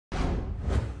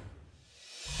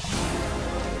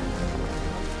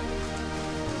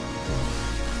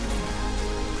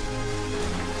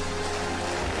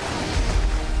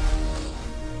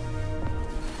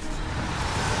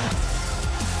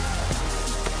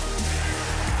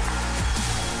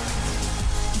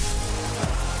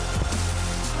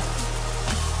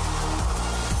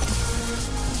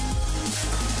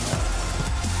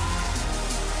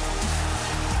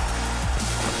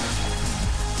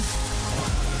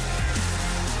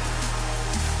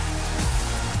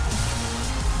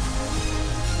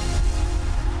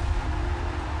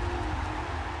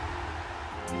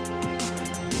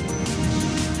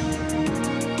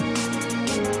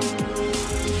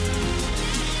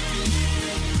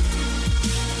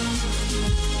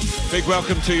Big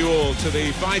welcome to you all to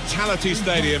the Vitality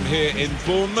Stadium here in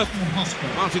Bournemouth.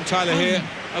 Martin Tyler here,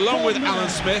 along with Alan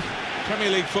Smith. Premier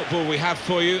League football we have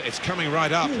for you. It's coming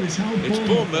right up. It's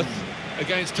Bournemouth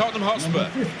against Tottenham Hotspur.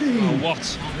 Oh,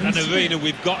 what an arena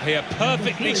we've got here.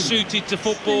 Perfectly suited to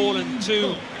football and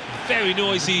two very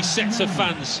noisy sets of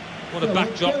fans. What a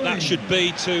backdrop that should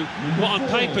be to what on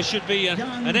paper should be an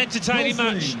entertaining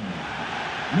match.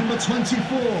 Number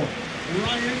 24, Ryan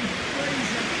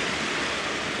Fraser.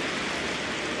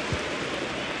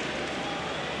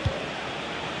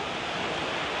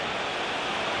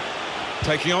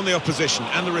 Taking on the opposition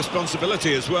and the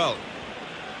responsibility as well.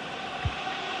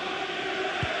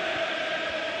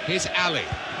 Here's Ali.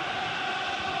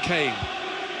 Kane.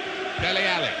 Dele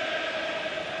Alli.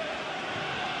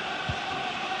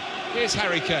 Here's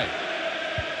Harry Kane.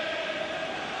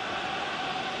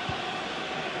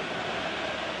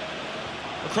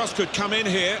 The cross could come in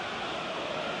here.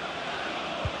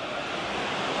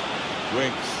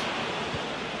 Winks.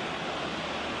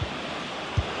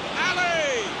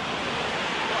 Ali!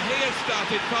 Well, he has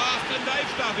started fast and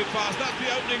they've started fast. That's the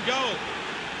opening goal.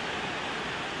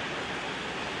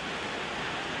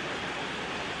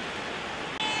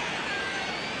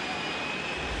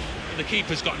 The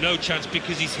keeper's got no chance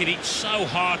because he's hit it so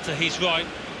hard to his right.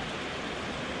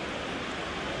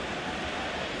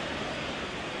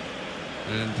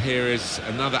 And here is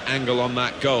another angle on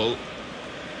that goal.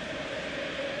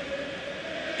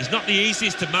 He's not the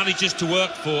easiest of managers to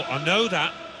work for, I know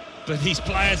that, but these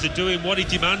players are doing what he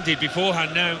demanded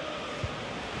beforehand now.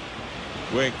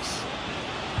 Winks.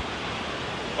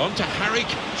 On to Harry.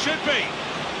 Should be.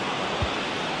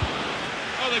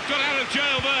 Oh, they've got out of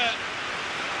jail there.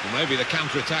 Well, maybe the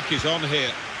counter-attack is on here.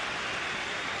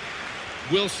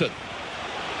 Wilson.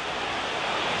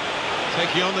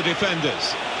 Taking on the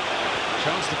defenders.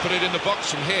 Chance to put it in the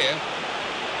box from here.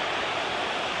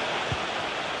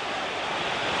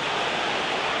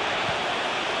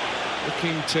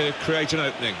 Looking to create an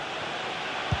opening.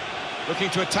 Looking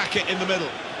to attack it in the middle.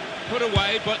 Put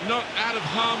away, but not out of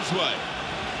harm's way.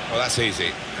 Well, that's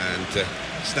easy. And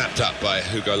snapped up by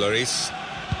Hugo Lloris.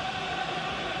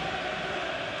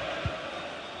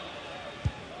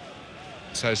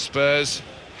 So Spurs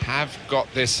have got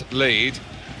this lead.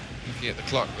 Looking at the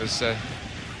clock, there's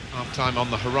half-time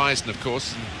on the horizon, of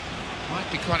course. And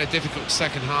might be quite a difficult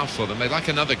second half for them. They'd like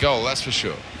another goal, that's for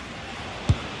sure.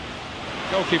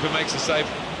 Goalkeeper makes a save.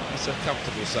 It's a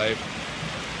comfortable save.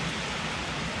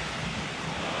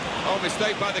 Oh,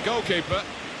 mistake by the goalkeeper.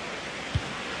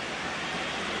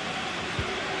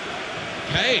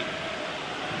 Kane.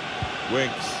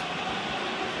 Winks.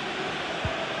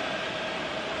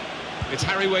 It's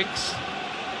Harry Winks.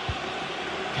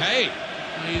 Kane.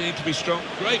 You need to be strong.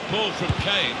 Great ball from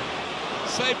Kane.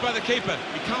 Saved by the keeper.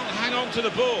 He can't hang on to the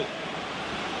ball.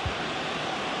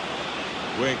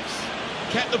 Winks.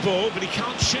 Kept the ball, but he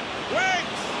can't shoot.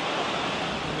 Winks!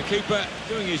 And the keeper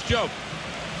doing his job.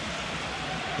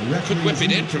 Could whip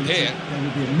it in from here. There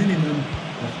will be a minimum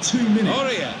of 2 minutes.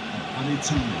 Aurier. Added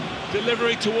time.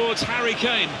 Delivery towards Harry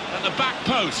Kane at the back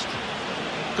post.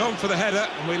 Gone for the header,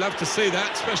 and we love to see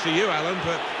that, especially you, Alan,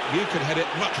 but you could head it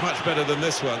much, much better than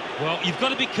this one. Well, you've got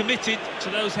to be committed to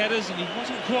those headers, and he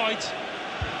wasn't quite.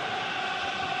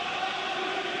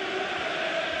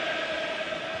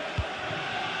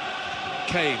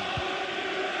 Kane.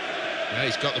 Yeah,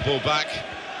 he's got the ball back.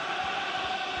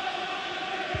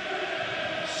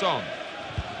 Son.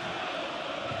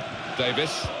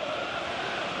 Davis.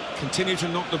 Continue to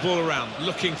knock the ball around,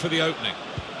 looking for the opening.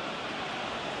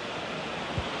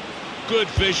 Good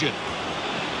vision.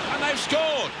 And they've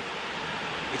scored!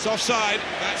 It's offside,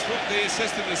 that's what the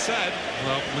assistant has said.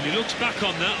 Well, when he looks back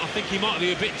on that, I think he might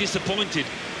be a bit disappointed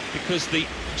because the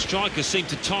striker seemed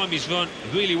to time his run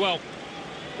really well.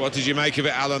 What did you make of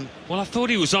it, Alan? Well, I thought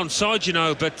he was onside, you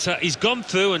know, but he's gone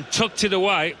through and tucked it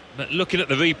away. But looking at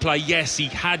the replay, yes, he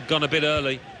had gone a bit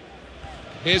early.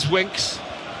 Here's Winks.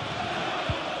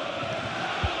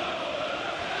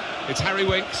 It's Harry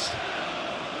Winks.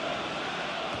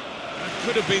 That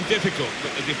could have been difficult,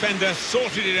 but the defender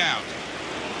sorted it out.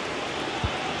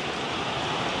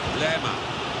 Lerma.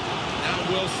 Now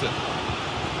Wilson.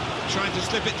 Trying to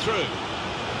slip it through.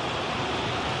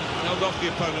 Held off the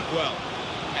opponent well.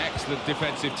 Excellent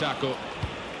defensive tackle.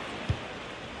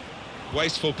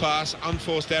 Wasteful pass,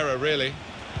 unforced error, really.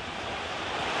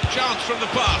 Chance from the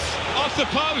pass, off the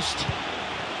post.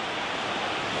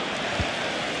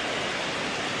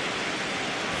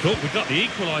 Thought we got the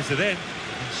equaliser then,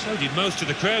 and so did most of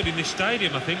the crowd in this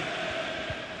stadium, I think.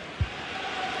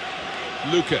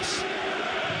 Lucas.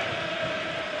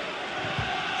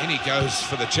 In he goes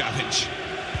for the challenge.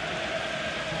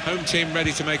 Home team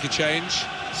ready to make a change.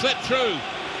 Slip through.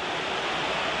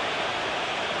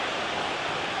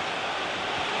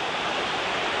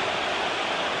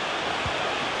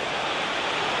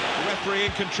 The referee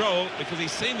in control because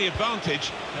he's seen the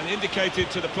advantage and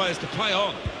indicated to the players to play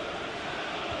on.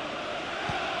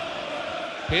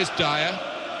 Here's Dyer.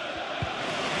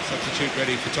 Substitute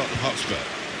ready for Tottenham Hotspur.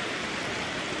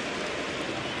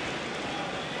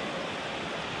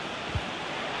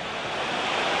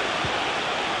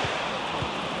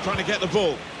 Trying to get the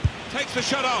ball. Takes the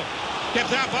shot off.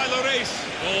 Kept out by Lloris.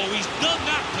 Oh, he's done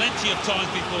that plenty of times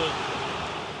before.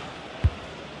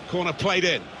 Corner played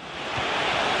in.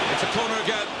 It's a corner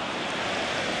again.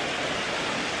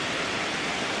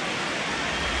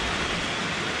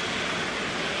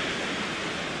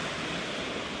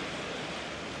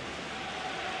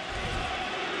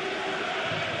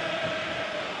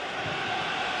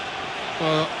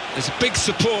 Well, there's a big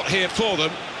support here for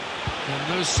them.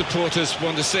 And those supporters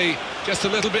want to see just a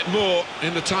little bit more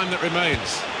in the time that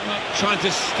remains. Trying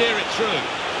to steer it through.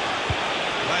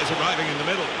 Players arriving in the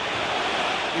middle.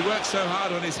 He works so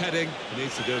hard on his heading, he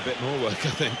needs to do a bit more work,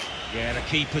 I think. Yeah, the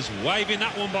keeper's waving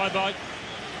that one bye-bye.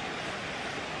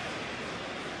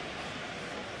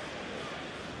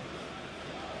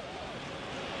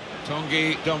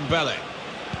 Tanguy Ndombele.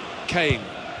 Kane.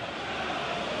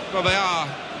 Well, they are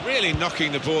really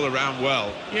knocking the ball around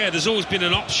well. Yeah, there's always been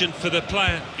an option for the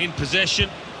player in possession,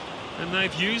 and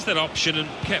they've used that option and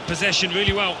kept possession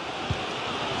really well.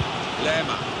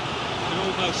 Lerma. You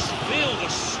can almost feel the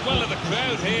swell of the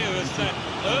crowd here as they're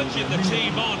urging the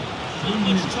team on. Not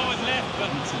much time left,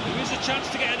 but there is a chance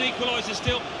to get an equaliser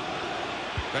still.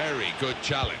 Very good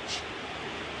challenge.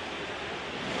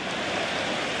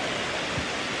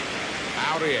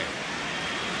 Aurier.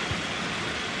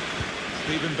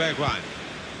 Stephen Bergwijn.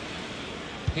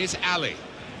 Here's Ali.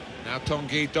 Now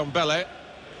Tanguy Ndombele.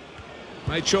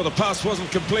 Made sure the pass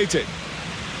wasn't completed.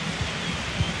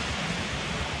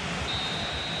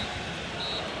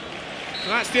 So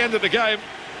that's the end of the game.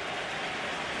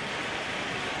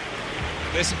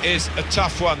 This is a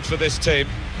tough one for this team.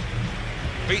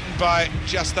 Beaten by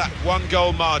just that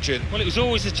one-goal margin. Well, it was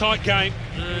always a tight game,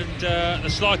 and the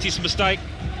slightest mistake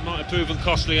might have proven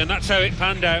costly, and that's how it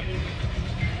panned out.